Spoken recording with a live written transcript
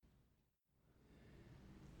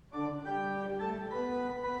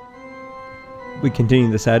We continue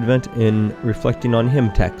this Advent in reflecting on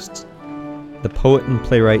hymn texts. The poet and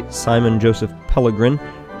playwright Simon Joseph Peregrine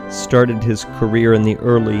started his career in the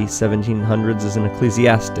early 1700s as an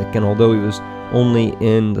ecclesiastic, and although he was only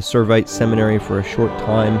in the Servite Seminary for a short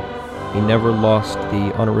time, he never lost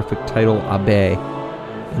the honorific title Abbé,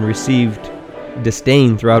 and received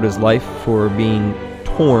disdain throughout his life for being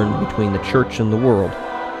torn between the church and the world.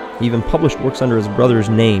 He even published works under his brother's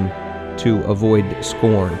name to avoid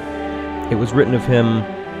scorn. It was written of him,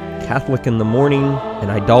 Catholic in the morning, an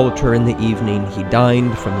idolater in the evening, he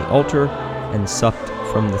dined from the altar and supped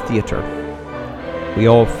from the theater. We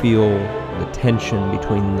all feel the tension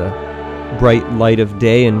between the bright light of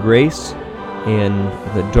day and grace and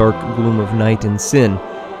the dark gloom of night and sin.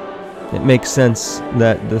 It makes sense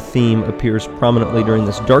that the theme appears prominently during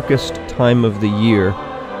this darkest time of the year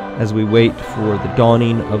as we wait for the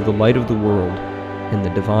dawning of the light of the world and the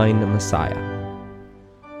divine Messiah.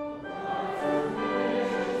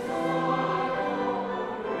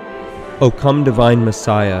 O come, divine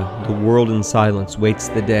Messiah, the world in silence waits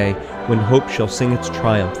the day when hope shall sing its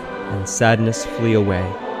triumph and sadness flee away.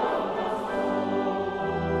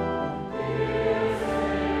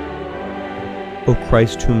 O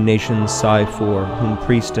Christ, whom nations sigh for, whom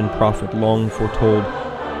priest and prophet long foretold,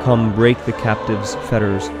 come, break the captive's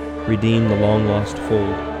fetters, redeem the long-lost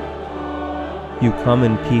fold. You come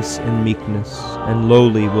in peace and meekness, and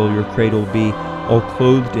lowly will your cradle be, all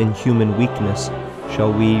clothed in human weakness,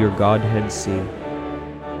 shall we your Godhead see.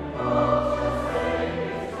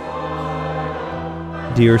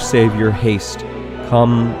 Dear Savior, haste,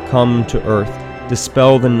 come to earth,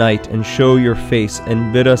 dispel the night and show your face,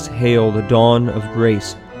 and bid us hail the dawn of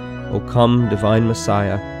grace. O come, divine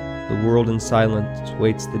Messiah, the world in silence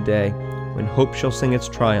waits the day when hope shall sing its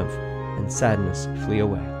triumph and sadness flee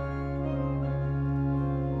away.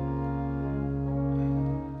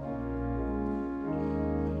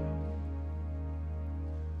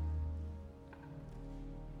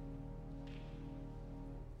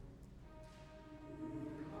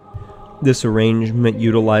 This arrangement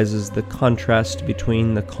utilizes the contrast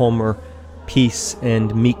between the calmer peace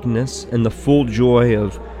and meekness and the full joy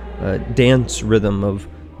of dance rhythm of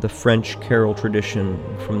the French carol tradition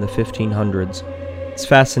from the 1500s. It's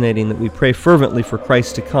fascinating that we pray fervently for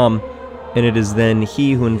Christ to come, and it is then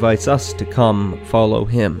He who invites us to come follow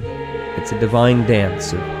Him. It's a divine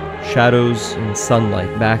dance of shadows and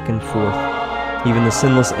sunlight back and forth. Even the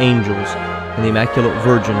sinless angels and the Immaculate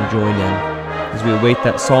Virgin join in. As we await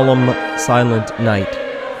that solemn, silent night,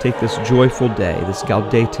 take this joyful day, this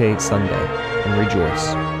Gaudete Sunday, and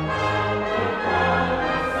rejoice.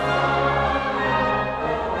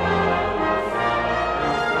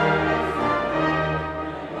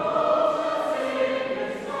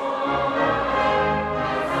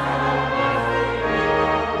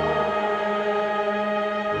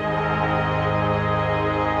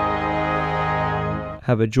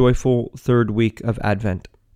 Have a joyful third week of Advent.